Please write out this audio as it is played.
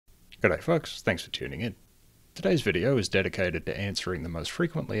G'day folks, thanks for tuning in. Today's video is dedicated to answering the most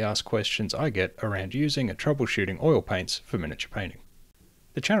frequently asked questions I get around using and troubleshooting oil paints for miniature painting.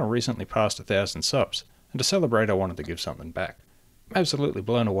 The channel recently passed 1,000 subs, and to celebrate I wanted to give something back. I'm absolutely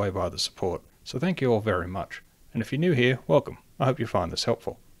blown away by the support, so thank you all very much. And if you're new here, welcome. I hope you find this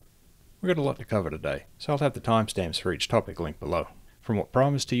helpful. We've got a lot to cover today, so I'll have the timestamps for each topic linked below. From what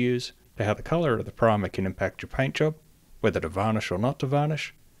primers to use, to how the colour of the primer can impact your paint job, whether to varnish or not to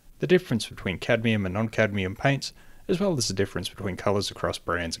varnish, the difference between cadmium and non-cadmium paints, as well as the difference between colours across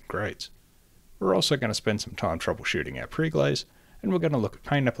brands and grades. We're also going to spend some time troubleshooting our pre-glaze, and we're going to look at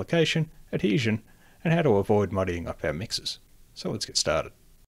paint application, adhesion, and how to avoid muddying up our mixes. So let's get started.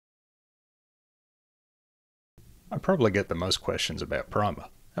 I probably get the most questions about primer,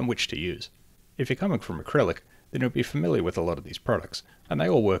 and which to use. If you're coming from acrylic, then you'll be familiar with a lot of these products, and they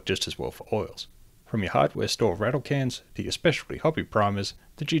all work just as well for oils. From your hardware store rattle cans, to your specialty hobby primers,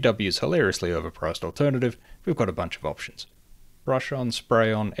 to GW's hilariously overpriced alternative, we've got a bunch of options. Brush on,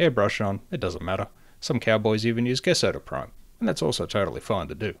 spray on, airbrush on, it doesn't matter. Some cowboys even use Gesso to prime, and that's also totally fine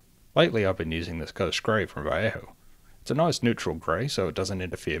to do. Lately I've been using this Coast Grey from Vallejo. It's a nice neutral grey, so it doesn't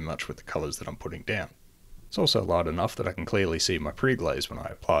interfere much with the colours that I'm putting down. It's also light enough that I can clearly see my pre-glaze when I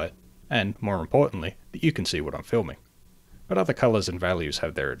apply it, and, more importantly, that you can see what I'm filming. But other colours and values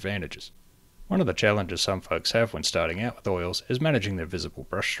have their advantages. One of the challenges some folks have when starting out with oils is managing their visible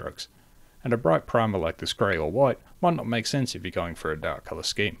brush strokes, and a bright primer like this grey or white might not make sense if you're going for a dark colour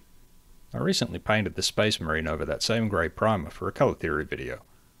scheme. I recently painted the Space Marine over that same grey primer for a colour theory video,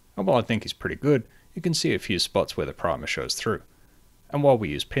 and while I think he's pretty good, you can see a few spots where the primer shows through. And while we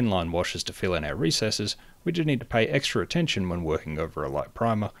use pinline washes to fill in our recesses, we do need to pay extra attention when working over a light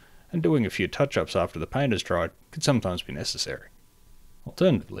primer, and doing a few touch-ups after the paint is dried can sometimes be necessary.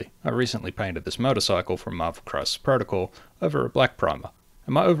 Alternatively, I recently painted this motorcycle from Marvel Crisis Protocol over a black primer,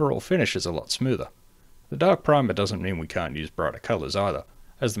 and my overall finish is a lot smoother. The dark primer doesn't mean we can't use brighter colours either,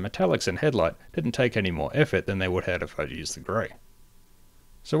 as the metallics and headlight didn't take any more effort than they would have if I'd used the grey.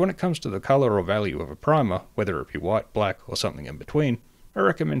 So when it comes to the colour or value of a primer, whether it be white, black, or something in between, I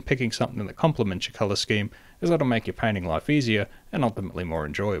recommend picking something that complements your colour scheme, as that'll make your painting life easier and ultimately more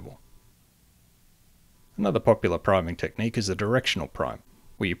enjoyable. Another popular priming technique is the directional prime,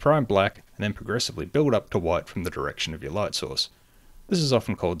 where you prime black and then progressively build up to white from the direction of your light source. This is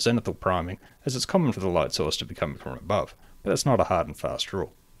often called zenithal priming, as it's common for the light source to be coming from above, but that's not a hard and fast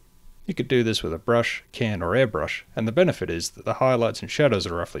rule. You could do this with a brush, can, or airbrush, and the benefit is that the highlights and shadows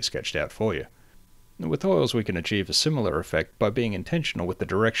are roughly sketched out for you. And with oils we can achieve a similar effect by being intentional with the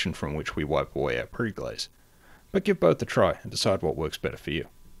direction from which we wipe away our pre-glaze. But give both a try and decide what works better for you.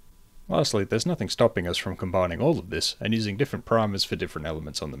 Lastly, there's nothing stopping us from combining all of this and using different primers for different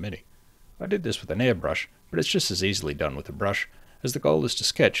elements on the Mini. I did this with an airbrush, but it's just as easily done with a brush, as the goal is to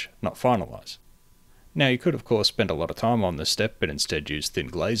sketch, not finalize. Now you could of course spend a lot of time on this step but instead use thin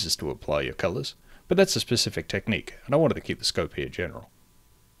glazes to apply your colours, but that's a specific technique and I wanted to keep the scope here general.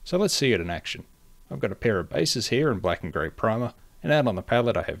 So let's see it in action. I've got a pair of bases here in black and grey primer, and out on the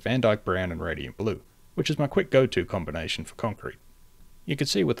palette I have Van Dyke Brown and Radiant Blue, which is my quick go-to combination for concrete. You can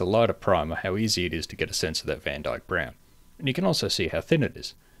see with the lighter primer how easy it is to get a sense of that Van Dyke Brown, and you can also see how thin it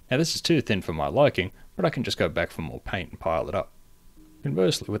is. Now this is too thin for my liking, but I can just go back for more paint and pile it up.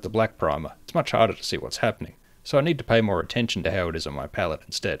 Conversely, with the black primer, it's much harder to see what's happening, so I need to pay more attention to how it is on my palette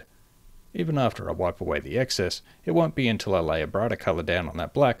instead. Even after I wipe away the excess, it won't be until I lay a brighter colour down on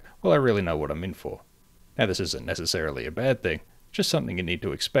that black will I really know what I'm in for. Now this isn't necessarily a bad thing, just something you need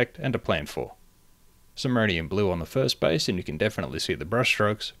to expect and to plan for. Some radiant blue on the first base and you can definitely see the brush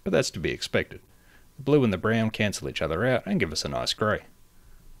strokes, but that's to be expected. The blue and the brown cancel each other out and give us a nice grey.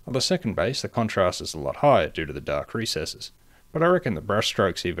 On the second base the contrast is a lot higher due to the dark recesses, but I reckon the brush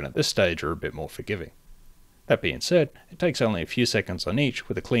strokes even at this stage are a bit more forgiving. That being said, it takes only a few seconds on each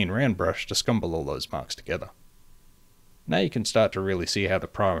with a clean round brush to scumble all those marks together. Now you can start to really see how the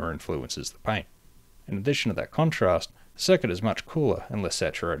primer influences the paint. In addition to that contrast, the second is much cooler and less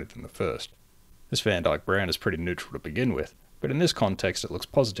saturated than the first. This Van Dyke Brown is pretty neutral to begin with, but in this context it looks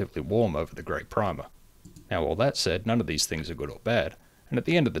positively warm over the grey primer. Now all that said, none of these things are good or bad, and at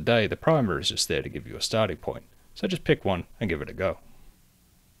the end of the day the primer is just there to give you a starting point, so just pick one and give it a go.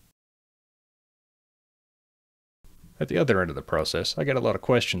 At the other end of the process, I get a lot of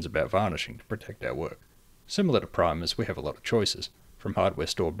questions about varnishing to protect our work. Similar to primers, we have a lot of choices, from hardware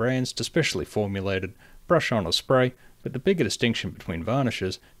store brands to specially formulated, brush on or spray, but the bigger distinction between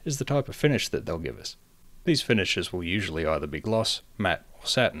varnishes is the type of finish that they'll give us. These finishes will usually either be gloss, matte or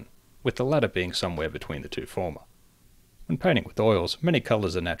satin, with the latter being somewhere between the two former. When painting with oils, many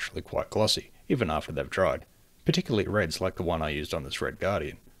colours are naturally quite glossy, even after they've dried, particularly reds like the one I used on this Red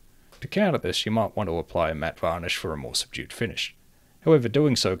Guardian. To counter this, you might want to apply a matte varnish for a more subdued finish. However,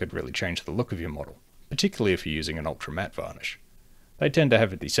 doing so could really change the look of your model, particularly if you're using an ultra matte varnish. They tend to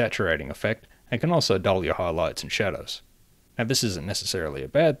have a desaturating effect and can also dull your highlights and shadows. Now this isn't necessarily a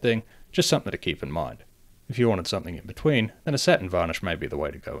bad thing, just something to keep in mind. If you wanted something in between, then a satin varnish may be the way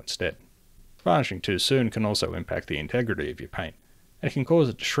to go instead. Varnishing too soon can also impact the integrity of your paint, and it can cause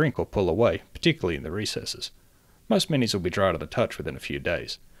it to shrink or pull away, particularly in the recesses. Most minis will be dry to the touch within a few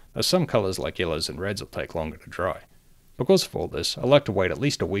days, though some colours like yellows and reds will take longer to dry. Because of all this, I like to wait at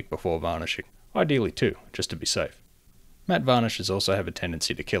least a week before varnishing, ideally 2, just to be safe. Matte varnishes also have a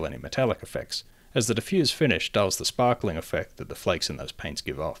tendency to kill any metallic effects, as the diffused finish dulls the sparkling effect that the flakes in those paints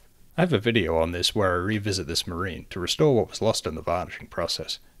give off. I have a video on this where I revisit this marine to restore what was lost in the varnishing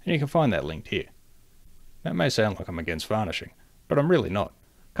process, and you can find that linked here. That may sound like I'm against varnishing, but I'm really not.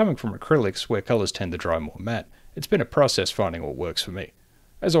 Coming from acrylics, where colours tend to dry more matte, it's been a process finding what works for me.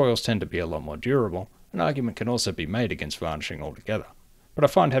 As oils tend to be a lot more durable, an argument can also be made against varnishing altogether, but I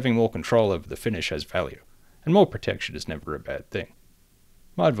find having more control over the finish has value, and more protection is never a bad thing.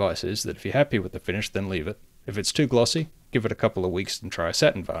 My advice is that if you're happy with the finish, then leave it. If it's too glossy, give it a couple of weeks and try a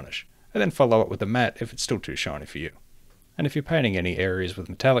satin varnish, and then follow it with a matte if it's still too shiny for you. And if you're painting any areas with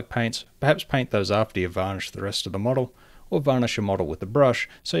metallic paints, perhaps paint those after you varnish the rest of the model, or varnish your model with a brush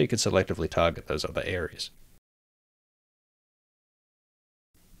so you can selectively target those other areas.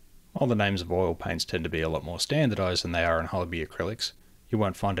 While the names of oil paints tend to be a lot more standardised than they are in hobby acrylics, you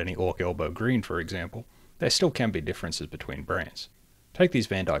won't find any Orc Elbow Green for example, there still can be differences between brands. Take these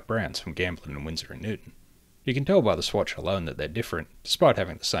Van Dyke Browns from Gamblin and Winsor & Newton. You can tell by the swatch alone that they're different, despite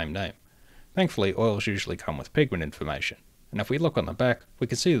having the same name. Thankfully, oils usually come with pigment information, and if we look on the back, we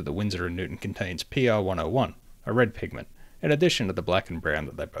can see that the Winsor & Newton contains PR101, a red pigment, in addition to the black and brown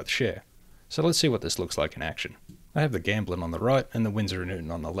that they both share. So let's see what this looks like in action. I have the Gamblin on the right and the Winsor &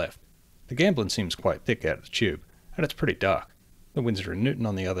 Newton on the left. The Gamblin seems quite thick out of the tube, and it's pretty dark. The Winsor & Newton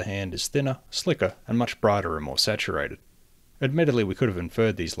on the other hand is thinner, slicker, and much brighter and more saturated. Admittedly, we could have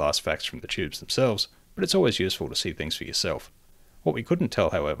inferred these last facts from the tubes themselves, but it's always useful to see things for yourself. What we couldn't tell,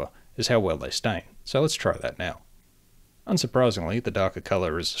 however, is how well they stain, so let's try that now. Unsurprisingly, the darker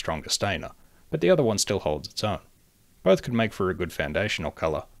colour is a stronger stainer, but the other one still holds its own. Both could make for a good foundational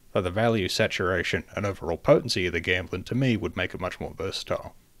colour, though the value, saturation, and overall potency of the Gamblin to me would make it much more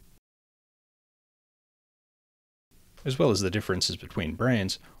versatile. As well as the differences between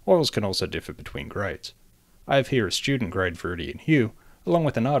brands, oils can also differ between grades. I have here a student grade Viridian Hue, along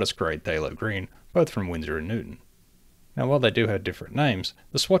with an artist grade Phthalo Green, both from Winsor & Newton. Now while they do have different names,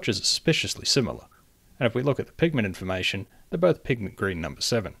 the swatches are suspiciously similar, and if we look at the pigment information, they're both pigment green number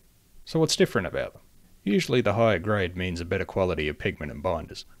 7. So what's different about them? Usually the higher grade means a better quality of pigment and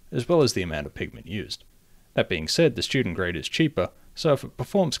binders, as well as the amount of pigment used. That being said, the student grade is cheaper, so if it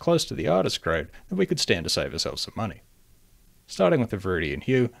performs close to the artist grade, then we could stand to save ourselves some money. Starting with the Viridian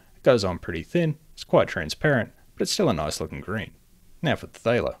Hue, it goes on pretty thin, it's quite transparent, but it's still a nice looking green. Now for the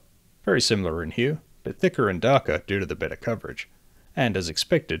Phthalo. Very similar in hue, but thicker and darker due to the better coverage. And as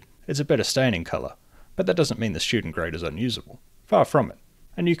expected, it's a better staining colour, but that doesn't mean the student grade is unusable. Far from it,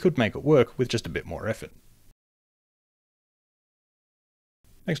 and you could make it work with just a bit more effort.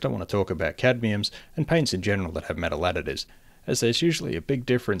 Next I want to talk about cadmiums and paints in general that have metal additives, as there's usually a big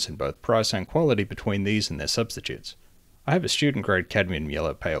difference in both price and quality between these and their substitutes. I have a student grade cadmium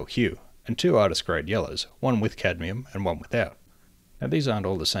yellow pale hue, and 2 artist grade yellows, one with cadmium and one without. Now these aren't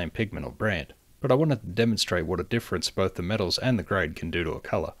all the same pigment or brand, but I wanted to demonstrate what a difference both the metals and the grade can do to a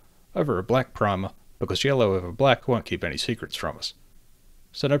colour, over a black primer, because yellow over black won't keep any secrets from us.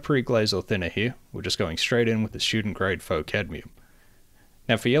 So no pre-glaze or thinner here, we're just going straight in with the student grade faux cadmium.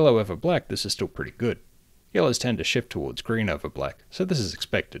 Now for yellow over black this is still pretty good. Yellows tend to shift towards green over black, so this is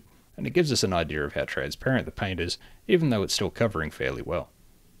expected, and it gives us an idea of how transparent the paint is, even though it's still covering fairly well.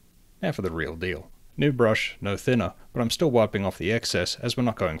 Now for the real deal. New brush, no thinner, but I'm still wiping off the excess as we're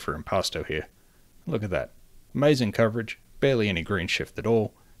not going for impasto here. Look at that. Amazing coverage, barely any green shift at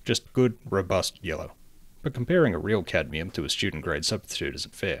all, just good, robust yellow. But comparing a real cadmium to a student grade substitute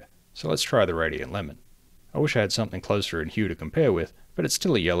isn't fair, so let's try the Radiant Lemon. I wish I had something closer in hue to compare with, but it's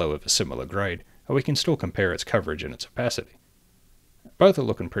still a yellow of a similar grade, and we can still compare its coverage and its opacity. Both are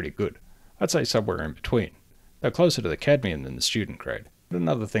looking pretty good. I'd say somewhere in between. They're closer to the cadmium than the student grade, but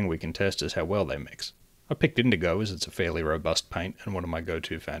another thing we can test is how well they mix. I picked indigo as it's a fairly robust paint and one of my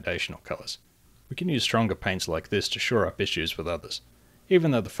go-to foundational colours. We can use stronger paints like this to shore up issues with others.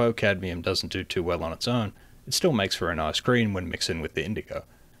 Even though the faux cadmium doesn't do too well on its own, it still makes for a nice green when mixed in with the indigo,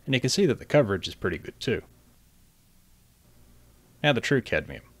 and you can see that the coverage is pretty good too. Now the true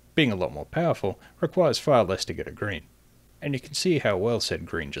cadmium, being a lot more powerful, requires far less to get a green. and you can see how well said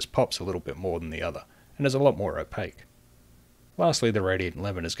green just pops a little bit more than the other, and is a lot more opaque. Lastly, the radiant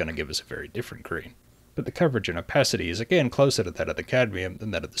lemon is going to give us a very different green, but the coverage and opacity is again closer to that of the cadmium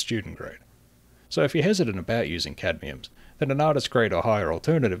than that of the student grade. So if you're hesitant about using cadmiums, then an artist grade or higher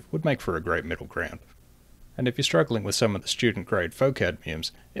alternative would make for a great middle ground. And if you're struggling with some of the student grade faux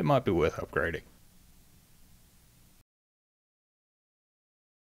cadmiums, it might be worth upgrading.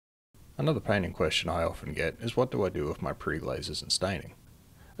 Another painting question I often get is, what do I do with my pre-glazes and staining?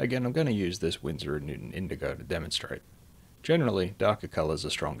 Again, I'm going to use this Winsor & Newton indigo to demonstrate. Generally, darker colours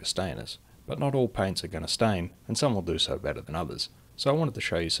are stronger stainers, but not all paints are going to stain, and some will do so better than others, so I wanted to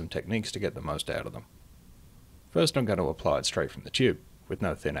show you some techniques to get the most out of them. First, I'm going to apply it straight from the tube, with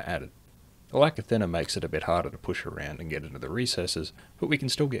no thinner added. The lack of thinner makes it a bit harder to push around and get into the recesses, but we can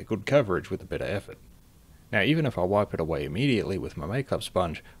still get good coverage with a bit of effort. Now, even if I wipe it away immediately with my makeup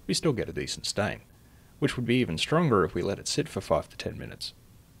sponge, we still get a decent stain, which would be even stronger if we let it sit for 5 to 10 minutes.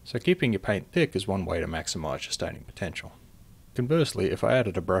 So keeping your paint thick is one way to maximise your staining potential. Conversely, if I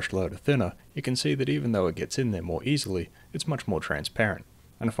added a brush load of thinner, you can see that even though it gets in there more easily, it's much more transparent,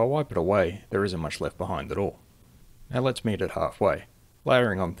 and if I wipe it away, there isn't much left behind at all. Now let's meet it halfway,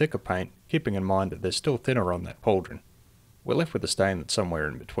 layering on thicker paint, keeping in mind that there's still thinner on that pauldron. We're left with a stain that's somewhere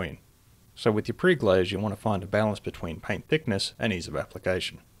in between. So with your pre-glaze, you want to find a balance between paint thickness and ease of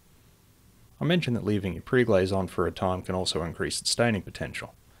application. I mentioned that leaving your pre-glaze on for a time can also increase its staining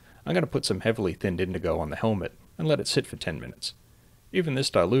potential. I'm going to put some heavily thinned indigo on the helmet and let it sit for 10 minutes. Even this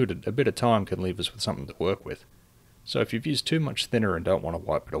diluted, a bit of time can leave us with something to work with. So if you've used too much thinner and don't want to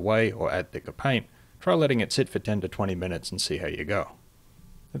wipe it away or add thicker paint, try letting it sit for 10 to 20 minutes and see how you go.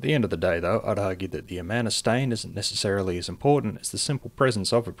 At the end of the day though, I'd argue that the amount of stain isn't necessarily as important as the simple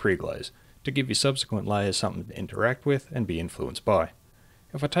presence of a pre-glaze, to give your subsequent layers something to interact with and be influenced by.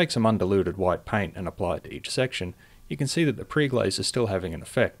 If I take some undiluted white paint and apply it to each section, you can see that the pre-glaze is still having an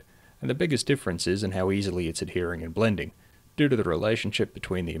effect, and the biggest difference is in how easily it's adhering and blending, due to the relationship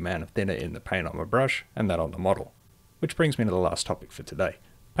between the amount of thinner in the paint on my brush and that on the model. Which brings me to the last topic for today,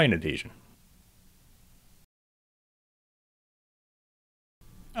 paint adhesion.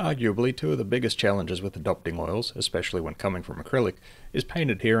 Arguably, two of the biggest challenges with adopting oils, especially when coming from acrylic, is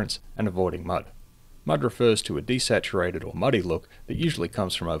paint adherence and avoiding mud. Mud refers to a desaturated or muddy look that usually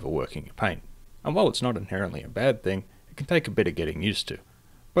comes from overworking your paint, and while it's not inherently a bad thing, it can take a bit of getting used to.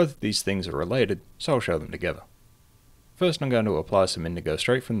 Both of these things are related, so I'll show them together. First, I'm going to apply some indigo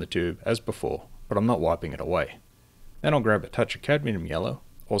straight from the tube, as before, but I'm not wiping it away. Then I'll grab a touch of cadmium yellow,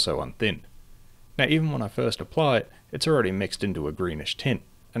 also unthinned. Now even when I first apply it, it's already mixed into a greenish tint,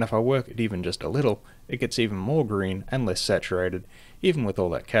 and if I work it even just a little, it gets even more green and less saturated, even with all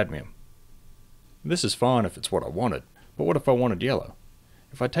that cadmium. This is fine if it's what I wanted, but what if I wanted yellow?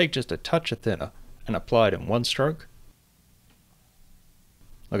 If I take just a touch of thinner and apply it in one stroke,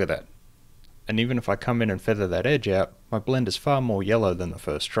 look at that. And even if I come in and feather that edge out, my blend is far more yellow than the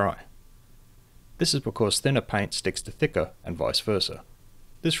first try. This is because thinner paint sticks to thicker and vice versa.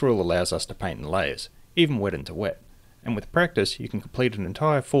 This rule allows us to paint in layers, even wet into wet, and with practice you can complete an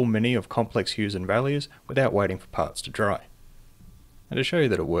entire full mini of complex hues and values without waiting for parts to dry. And to show you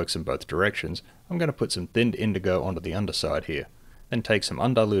that it works in both directions, I'm going to put some thinned indigo onto the underside here, then take some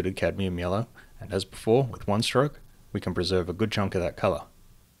undiluted cadmium yellow, and as before, with one stroke, we can preserve a good chunk of that colour.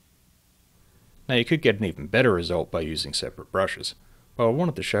 Now you could get an even better result by using separate brushes, but I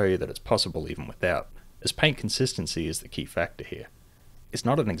wanted to show you that it's possible even without, as paint consistency is the key factor here. It's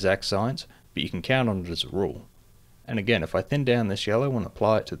not an exact science, but you can count on it as a rule. And again, if I thin down this yellow and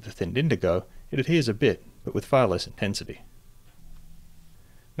apply it to the thinned indigo, it adheres a bit, but with far less intensity.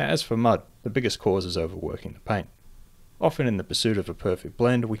 Now as for mud, the biggest cause is overworking the paint. Often in the pursuit of a perfect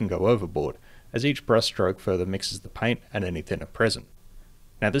blend, we can go overboard, as each brush stroke further mixes the paint and any thinner present.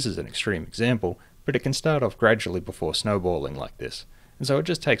 Now this is an extreme example, but it can start off gradually before snowballing like this, and so it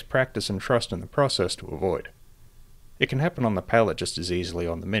just takes practice and trust in the process to avoid. It can happen on the palette just as easily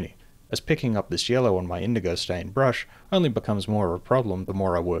on the Mini, as picking up this yellow on my indigo stained brush only becomes more of a problem the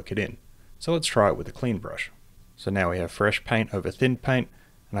more I work it in. So let's try it with a clean brush. So now we have fresh paint over thin paint,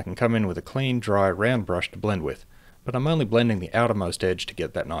 and I can come in with a clean, dry, round brush to blend with, but I'm only blending the outermost edge to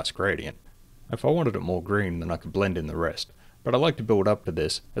get that nice gradient. If I wanted it more green, then I could blend in the rest, but I like to build up to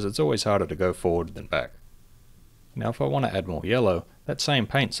this as it's always harder to go forward than back. Now if I want to add more yellow, that same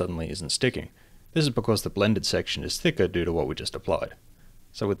paint suddenly isn't sticking. This is because the blended section is thicker due to what we just applied.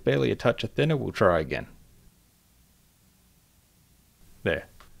 So with barely a touch of thinner, we'll try again. There.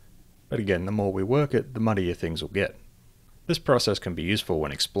 But again, the more we work it, the muddier things will get. This process can be useful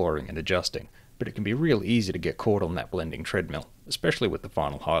when exploring and adjusting, but it can be real easy to get caught on that blending treadmill, especially with the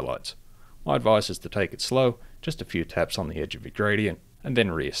final highlights. My advice is to take it slow just a few taps on the edge of your gradient, and then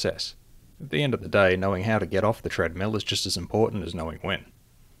reassess. At the end of the day, knowing how to get off the treadmill is just as important as knowing when.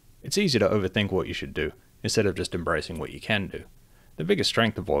 It's easy to overthink what you should do, instead of just embracing what you can do. The biggest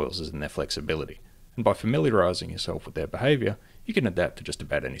strength of oils is in their flexibility, and by familiarizing yourself with their behavior, you can adapt to just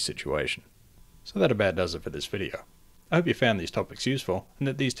about any situation. So that about does it for this video. I hope you found these topics useful, and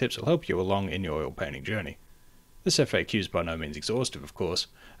that these tips will help you along in your oil painting journey. This FAQ is by no means exhaustive, of course,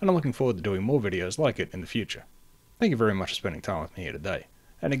 and I'm looking forward to doing more videos like it in the future. Thank you very much for spending time with me here today,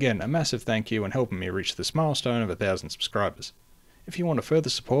 and again, a massive thank you in helping me reach this milestone of 1,000 subscribers. If you want to further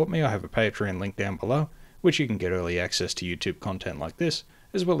support me, I have a Patreon link down below, which you can get early access to YouTube content like this,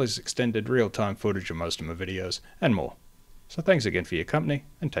 as well as extended real-time footage of most of my videos, and more. So thanks again for your company,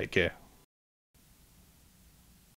 and take care.